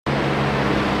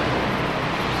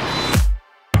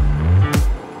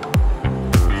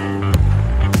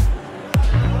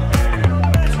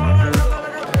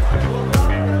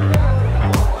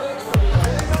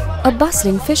A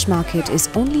bustling fish market is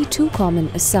only too common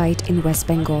a sight in West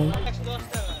Bengal.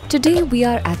 Today we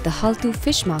are at the Haltu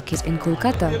fish market in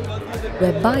Kolkata,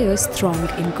 where buyers throng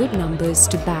in good numbers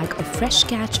to bag a fresh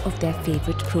catch of their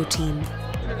favorite protein.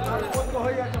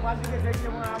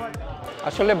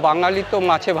 আসলে বাঙালি তো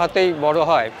মাছে ভাতেই বড়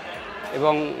হয়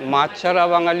এবং মাছ ছাড়া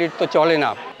বাঙালির তো চলে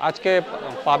না। আজকে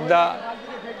পাবদা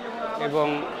এবং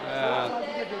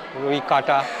রুই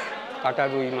কাটা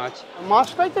রুই মাছ।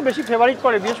 মাছটাই তো বেশি ফেভারিট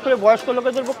করে, বিশেষ করে বয়স্ক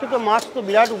লোকেদের পক্ষে তো মাছ তো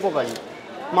বিরাট উপকারী।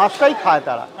 মাছটাই খায়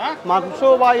তারা, মাংস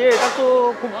বা এটা তো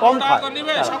খুব কম খায়।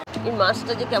 এই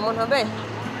মাছটা যে কেমন হবে?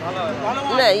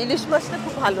 না, ইলিশ মাছটা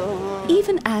খুব ভালো।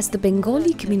 Even as the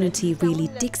Bengali community really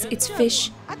digs its fish,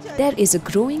 there is a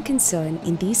growing concern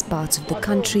in these parts of the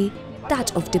country, that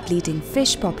of depleting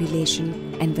fish population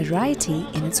and variety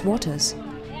in its waters.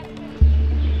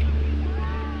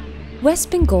 West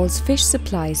Bengal's fish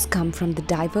supplies come from the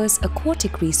diverse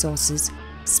aquatic resources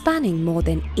spanning more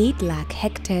than 8 lakh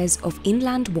hectares of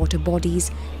inland water bodies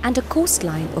and a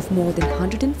coastline of more than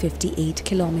 158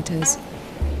 kilometers.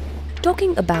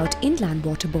 Talking about inland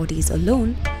water bodies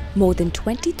alone, more than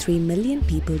 23 million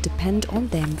people depend on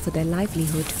them for their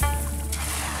livelihood.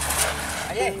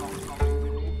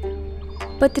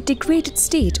 But the degraded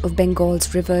state of Bengal's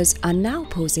rivers are now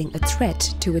posing a threat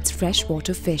to its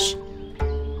freshwater fish.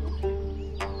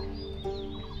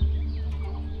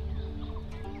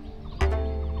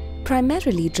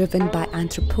 Primarily driven by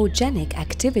anthropogenic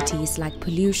activities like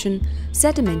pollution,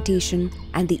 sedimentation,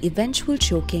 and the eventual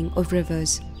choking of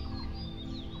rivers.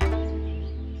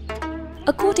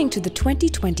 According to the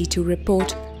 2022 report,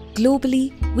 globally,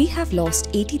 we have lost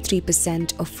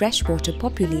 83% of freshwater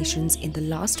populations in the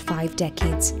last 5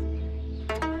 decades.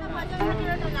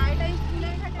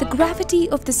 The gravity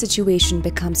of the situation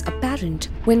becomes apparent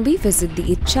when we visit the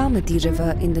Ichamati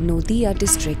river in the Nodia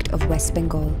district of West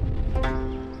Bengal.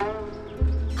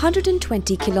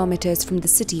 120 kilometers from the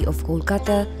city of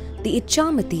Kolkata, the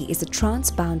Ichamati is a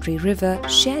trans-boundary river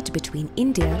shared between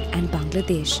India and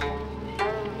Bangladesh.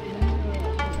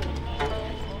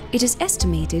 It is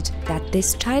estimated that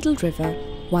this tidal river,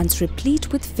 once replete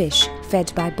with fish fed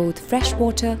by both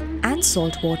freshwater and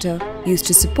saltwater, used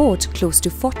to support close to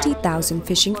 40,000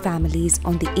 fishing families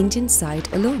on the Indian side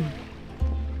alone.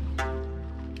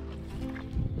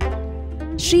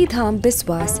 Sridham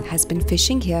Biswas has been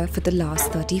fishing here for the last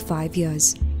 35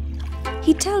 years.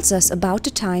 He tells us about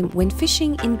a time when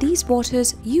fishing in these waters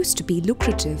used to be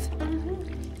lucrative.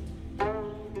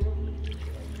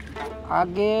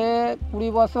 আগে 20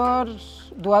 বছর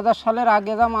 2000 সালের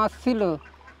আগে যা মাছ ছিল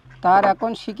তার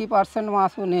এখন 60%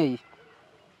 মাছও নেই।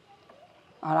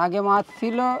 আর আগে মাছ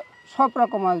ছিল সব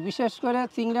রকম মাছ, বিশেষ করে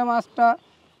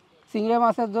চিংড়ি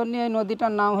মাছের জন্য এই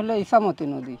নদীটার নাম হলো ইছামতি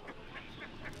নদী।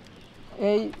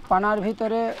 এই পানার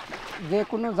ভিতরে যে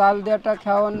কোনো জাল দিয়েটা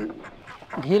খাওয়ান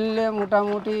ঘিরলে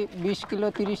মোটামুটি 20 কিলো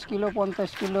 30 কিলো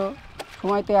 50 কিলো,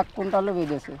 সময়তে 1 কুইন্টালও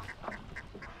বেঁধেছে।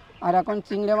 আর এখন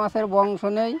চিংড়ি মাছের বংশ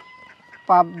নেই,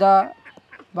 পাবদা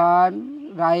বা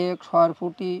রায়েক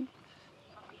সরপুঁটি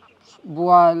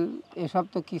বোয়াল এসব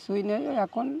তো কিছুই নেই।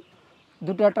 এখন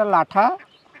দুটো একটা লাঠা,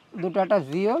 দুটো একটা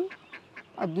জিওল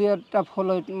আর 2-1টা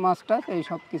ফ্লোট মাছটা এই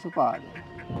সব কিছু পাওয়া যায়।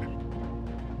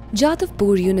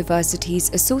 Jadavpur University's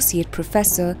Associate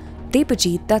Professor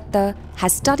Debajit Datta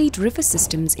has studied river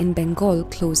systems in Bengal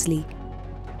closely.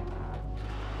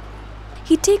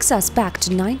 He takes us back to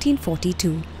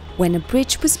 1942, when a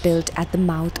bridge was built at the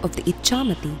mouth of the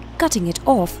Ichamati, cutting it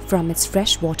off from its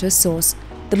freshwater source,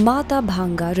 the Mata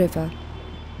Bhanga River.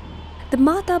 The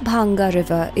Mata Bhanga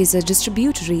River is a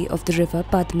distributary of the river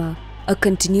Padma, a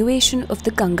continuation of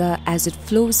the Ganga as it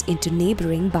flows into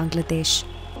neighbouring Bangladesh.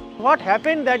 What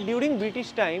happened that during British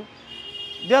time,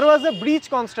 there was a bridge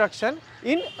construction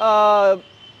in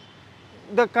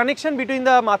the connection between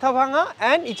the Mathabhanga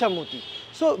and Ichamati.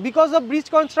 So because of bridge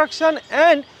construction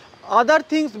and other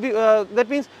things, that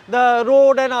means the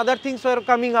road and other things were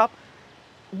coming up,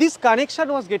 this connection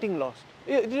was getting lost.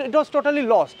 It was totally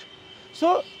lost. So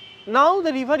now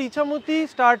the river Ichamati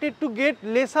started to get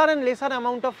lesser and lesser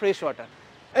amount of fresh water.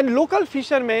 And local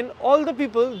fishermen, all the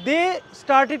people, they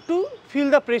started to feel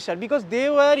the pressure because they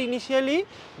were initially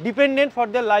dependent for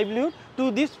their livelihood to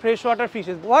these freshwater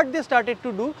fishes. What they started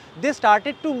to do, they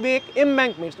started to make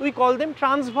embankments. We call them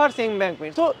transverse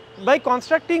embankments. So by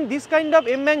constructing this kind of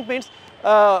embankments,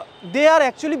 they are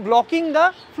actually blocking the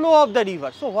flow of the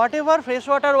river. So whatever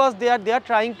freshwater was there, they are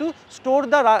trying to store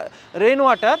the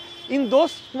rainwater in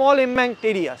those small embanked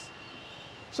areas.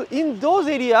 So in those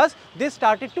areas, they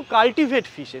started to cultivate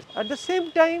fishes. At the same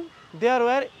time, there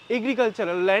were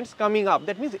agricultural lands coming up.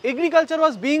 That means agriculture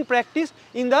was being practiced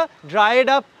in the dried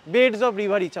up beds of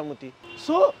river Ichamati.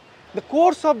 So the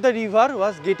course of the river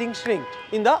was getting shrinked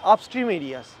in the upstream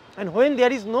areas, and when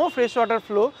there is no freshwater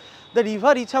flow, the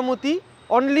river Ichamati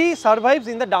only survives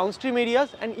in the downstream areas,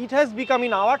 and it has become,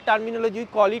 in our terminology we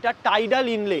call it a tidal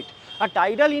inlet. A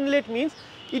tidal inlet means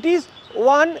it is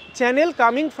one channel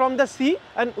coming from the sea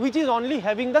and which is only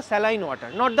having the saline water,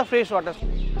 not the fresh water.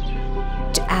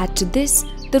 To add to this,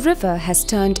 the river has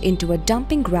turned into a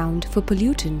dumping ground for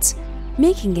pollutants,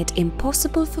 making it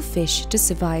impossible for fish to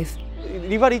survive.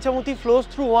 River Ichamati flows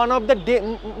through one of the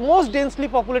most densely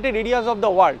populated areas of the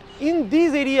world. In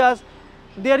these areas,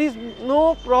 there is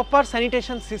no proper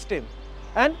sanitation system,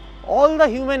 and all the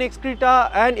human excreta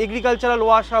and agricultural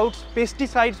washouts,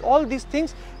 pesticides, all these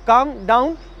things come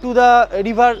down to the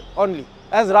river only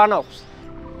as runoffs.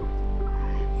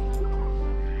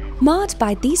 Marred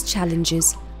by these challenges,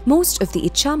 most of the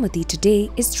Ichamati today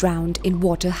is drowned in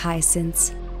water hyacinths.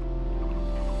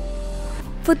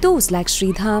 For those like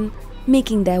Sridham,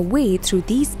 making their way through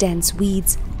these dense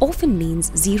weeds often means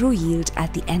zero yield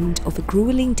at the end of a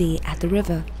grueling day at the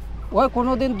river. ওই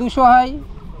কোনো দিন 200 হয়,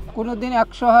 কোনো দিন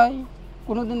 100 হয়,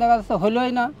 কোনো দিন দেখা যাচ্ছে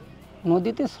হলোই না।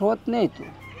 নদীতে স্রোত নেই তো,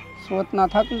 স্রোত না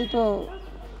থাকলে তো,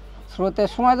 স্রোতের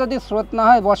সময় যদি স্রোত না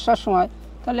হয় বর্ষার সময়,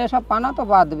 তাহলে এসব পানা তো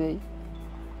বাঁধবেই।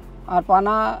 আর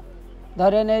পানা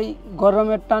ধরেন এই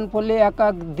গরমের টান পড়লে এক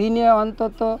এক দিনে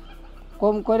অন্তত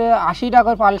কম করে 80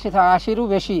 টাকার পালসি ছাড়ে, 80-এরও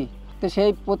বেশি। তো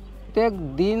সেই প্রত্যেক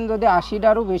দিন যদি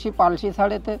 80টারও বেশি পালসি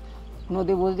ছাড়েতে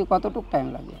নদী বুঝতে কতটুকু টাইম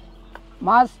লাগে।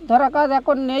 মাছ ধরা কাজ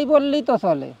এখন নেই বললেই তো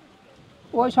চলে।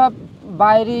 ওই সব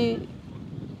বাইরে,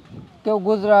 কেউ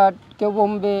গুজরাট, কেউ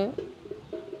বোম্বে,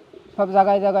 সব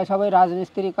জায়গায় জায়গায় সবাই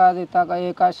রাজমিস্ত্রি কাজ, এ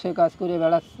কাজ সে কাজ করে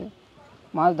বেড়াচ্ছে।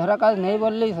 মাছ ধরা কাজ নেই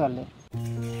বললেই চলে।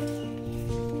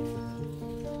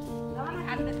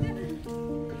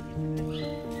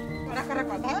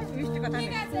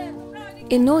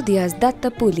 In Nodia's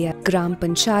Dattapulia Gram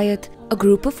Panchayat, a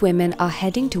group of women are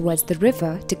heading towards the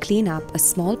river to clean up a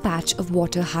small patch of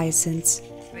water hyacinths.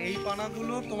 এই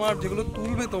পানাগুলো তোমার যেগুলো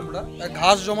তুলবে তোমরা,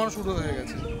 ঘাস জমানো শুরু হয়ে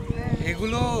গেছে,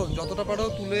 এগুলো যতটা পারো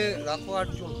তুলে রাখো। আর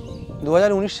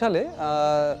 2019 সালে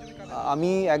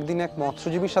আমি একদিন এক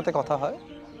মৎস্যজীবীর সাথে কথা হয়,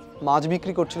 মাছ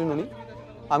বিক্রি করছিলেন উনি।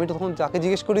 আমি তখন তাকে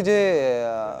জিজ্ঞেস করি যে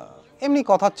এমনি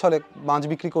কথার ছলে মাছ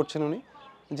বিক্রি করছেন উনি,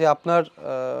 যে আপনার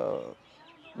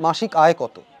মাসিক আয়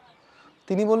কত।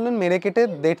 তিনি বললেন মেরে কেটে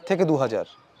 1.5 থেকে 2,000।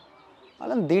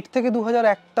 বললাম 1.5 থেকে 2,000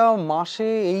 একটা মাসে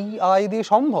এই আয় দিয়ে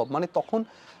সম্ভব? মানে তখন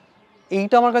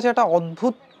এইটা আমার কাছে একটা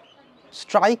অদ্ভুত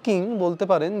স্ট্রাইকিং বলতে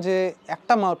পারেন, যে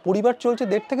একটা পরিবার চলছে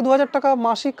 1.5 থেকে 2,000 টাকা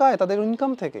মাসিক আয় তাদের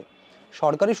ইনকাম থেকে।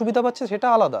 সরকারি সুবিধা পাচ্ছে সেটা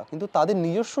আলাদা, কিন্তু তাদের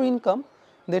নিজস্ব ইনকাম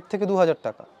 1.5 থেকে 2,000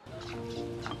 টাকা।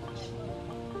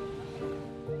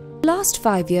 Last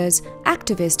 5 years,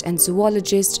 activist and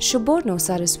zoologist Shuborno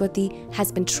Saraswati has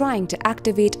been trying to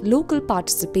activate local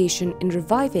participation in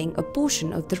reviving a portion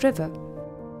of the river.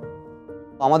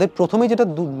 আমাদের প্রথমেই যেটা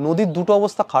নদীর দুটো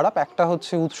অবস্থা খারাপ, একটা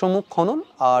হচ্ছে উৎসমুখ খনন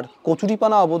আর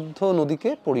কচুরিপানা আবদ্ধ নদীকে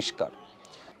পরিষ্কার।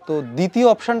 তো দ্বিতীয়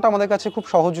অপশানটা আমাদের কাছে খুব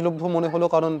সহজলভ্য মনে হলো,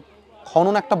 কারণ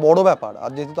খনন একটা বড় ব্যাপার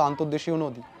আর যেহেতু আন্তর্দেশীয়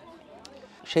নদী,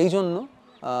 সেই জন্য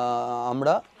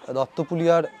আমরা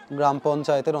দত্তপুলিয়ার গ্রাম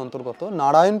পঞ্চায়েতের অন্তর্গত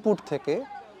নারায়ণপুর থেকে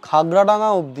খাগড়াডাঙ্গা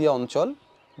অবধি অঞ্চল,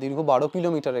 দীর্ঘ 12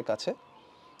 কিলোমিটারের কাছে,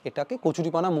 এটাকে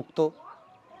কচুরিপানা মুক্ত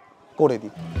করে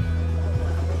দিই।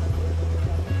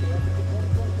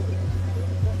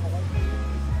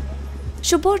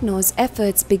 Shuborno's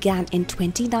efforts began in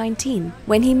 2019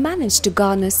 when he managed to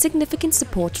garner significant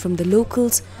support from the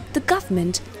locals, the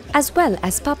government, as well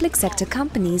as public sector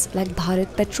companies like Bharat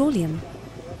Petroleum.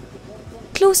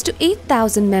 Close to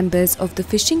 8,000 members of the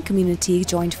fishing community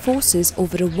joined forces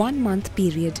over a 1-month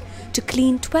period to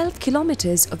clean 12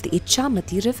 kilometers of the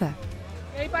Ichamati river.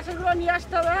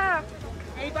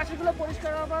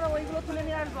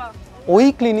 ওই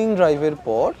cleaning ড্রাইভের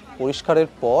পর, পরিষ্কারের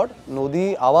পর নদী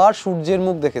আবার সূর্যের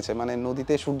মুখ দেখেছে, মানে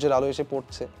নদীতে সূর্যের আলো এসে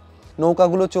পড়ছে,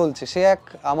 নৌকাগুলো চলছে। সে এক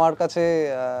আমার কাছে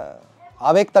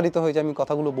আবেগতাড়িত হয়েছে আমি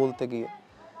কথাগুলো বলতে গিয়ে।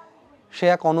 সে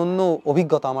এক অনন্য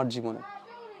অভিজ্ঞতা আমার জীবনে।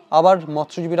 আবার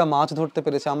মৎস্যজীবীরা মাছ ধরতে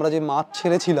পেরেছে, আমরা যে মাছ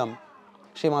ছেড়েছিলাম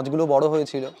সেই মাছগুলো বড়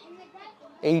হয়েছিল,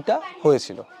 এইটা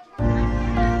হয়েছিল।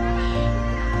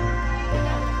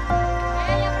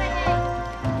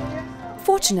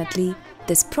 Fortunately,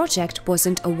 this project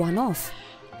wasn't a one-off.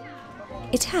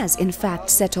 It has in fact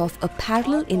set off a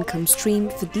parallel income stream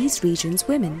for these regions'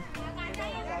 women.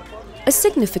 A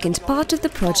significant part of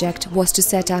the project was to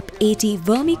set up 80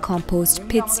 vermicompost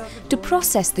pits to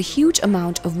process the huge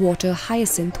amount of water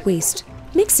hyacinth waste.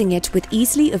 Mixing it with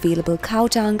easily available cow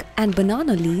dung and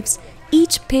banana leaves,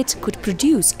 each pit could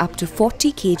produce up to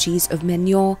 40 kgs of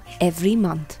manure every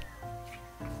month.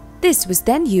 This was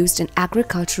then used in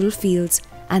agricultural fields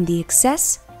and the excess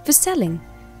for selling.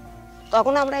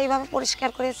 তখন আমরা এইভাবে পরিষ্কার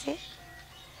করেছি,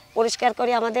 পরিষ্কার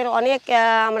করে আমাদের অনেক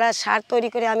আমরা সার তৈরি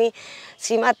করে, আমি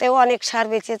সীমাতেও অনেক সার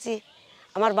বেচেছি।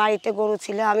 আমার বাড়িতে গরু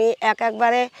ছিল, আমি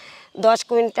একবারে 10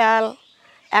 কুইন্টাল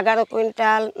 11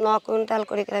 কুইন্টাল 9 কুইন্টাল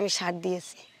করে আমি সার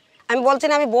দিয়েছি। আমি বলছি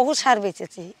না, আমি বহু সার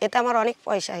বেচেছি, এতে আমার অনেক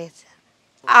পয়সা হয়েছে।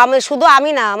 শুধু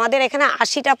আমি না, আমাদের এখানে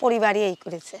 80টা পরিবারই এই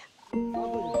করেছে।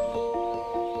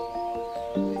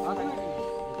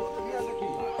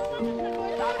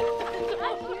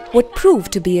 What proved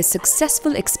to be a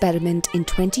successful experiment in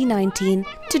 2019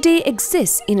 today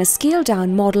exists in a scaled-down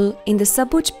model in the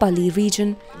Sabujpalli region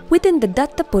within the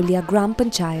Dattapulya Gram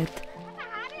Panchayat.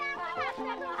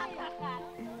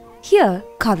 Here,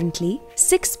 currently,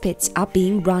 6 pits are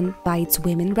being run by its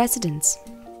women residents.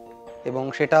 এবং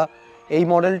সেটা এই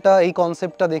মডেলটা, এই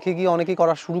কনসেপ্টটা দেখে গিয়ে অনেকেই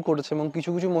করা শুরু করেছে এবং কিছু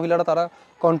কিছু মহিলারা তারা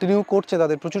কন্টিনিউ করছে,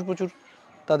 তাদের প্রচুর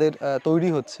তাদের তৈরি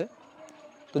হচ্ছে।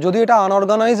 তো যদি এটা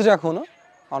আনঅর্গানাইজড এখনও,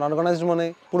 আনঅর্গানাইজড মানে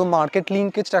পুরো মার্কেট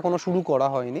লিঙ্কেজটা এখনও শুরু করা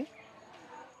হয়নি,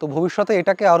 তো ভবিষ্যতে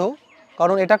এটাকে আরও,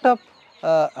 কারণ এটা একটা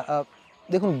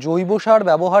দেখুন জৈব সার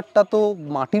ব্যবহারটা তো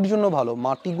মাটির জন্য ভালো,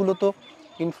 মাটিগুলো তো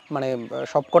মানে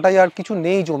সবকটাই আর কিছু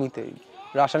নেই জমিতে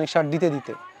রাসায়নিক সার দিতে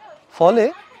দিতে, ফলে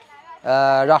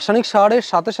রাসায়নিক সারের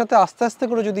সাথে সাথে আস্তে আস্তে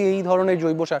করে যদি এই ধরনের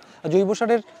জৈব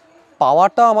সারের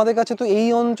পাওয়াটা আমাদের কাছে তো এই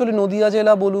অঞ্চলে নদিয়া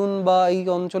জেলা বলুন বা এই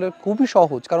অঞ্চলের খুবই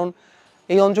সহজ, কারণ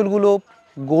এই অঞ্চলগুলো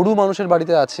গরু মানুষের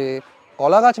বাড়িতে আছে,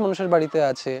 কলা গাছ মানুষের বাড়িতে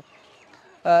আছে,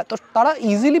 তো তারা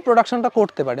ইজিলি প্রোডাকশনটা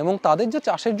করতে পারে এবং তাদের যে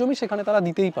চাষের জমি সেখানে তারা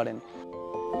দিতেই পারেন।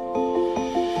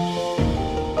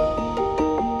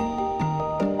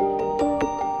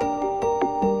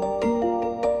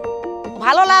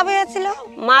 ভালো লাভ হয়েছিল,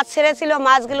 মাছ ছেড়েছিল,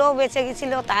 মাছগুলোও বেঁচে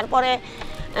গেছিলো। তারপরে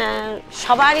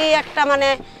সবারই একটা মানে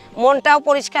মনটাও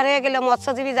পরিষ্কার হয়ে গেল,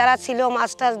 মৎস্যজীবী যারা ছিল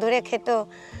মাছ টাছ ধরে খেত,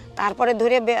 তারপরে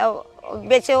ধরে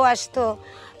বেঁচেও আসতো,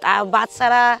 তা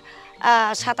বাচ্চারা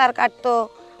সাঁতার কাটতো,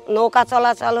 নৌকা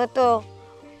চলাচল হতো,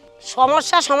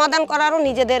 সমস্যা সমাধান করারও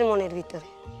নিজেদের মনের ভিতরে।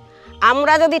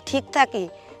 আমরা যদি ঠিক থাকি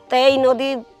তো এই নদী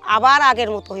আবার আগের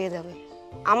মতো হয়ে যাবে।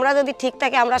 আমরা যদি ঠিক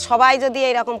থাকি, আমরা সবাই যদি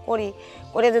এইরকম করি,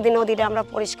 করে যদি নদীটা আমরা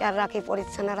পরিষ্কার রাখি,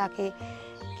 পরিচ্ছন্ন রাখি,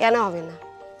 কেন হবে না?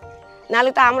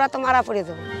 নাহলে তো আমরা তো মারা পড়ে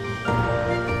যাব।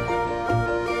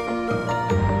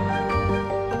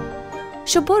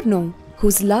 Shaborno,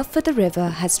 whose love for the river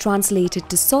has translated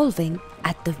to solving,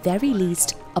 at the very least,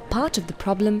 a part of the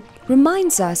problem,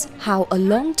 reminds us how a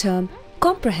long-term,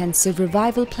 comprehensive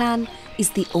revival plan is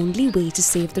the only way to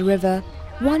save the river,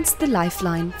 once the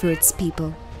lifeline for its people.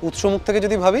 উৎসমুখ থেকে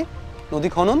যদি ভাবি, নদী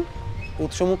খনন,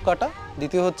 উৎসমুখ কাটা,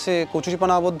 দ্বিতীয় হচ্ছে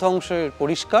কচুরিপানা আবদ্ধ অংশের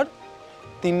পরিষ্কার,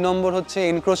 3 নম্বর হচ্ছে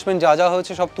এনক্রোচমেন্ট যা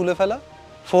হয়েছে সব তুলে ফেলা,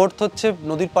 4th হচ্ছে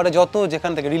নদীর পাড়ে যত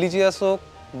যেখান থেকে রিলিজিয়াস হোক,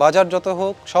 বাজার যত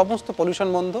হোক, সমস্ত পলিউশন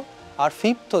বন্ধ, আর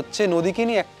 5th হচ্ছে নদীকে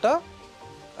নিয়ে একটা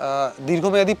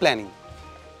দীর্ঘমেয়াদী প্ল্যানিং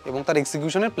এবং তার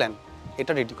এক্সিকিউশনের প্ল্যান,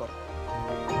 এটা রেডি করা।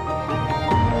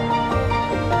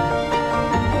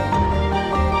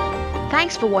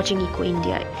 Thanks for watching Eco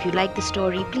India. If you like the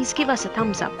story, please give us a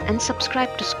thumbs up and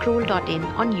subscribe to Scroll.in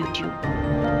on YouTube.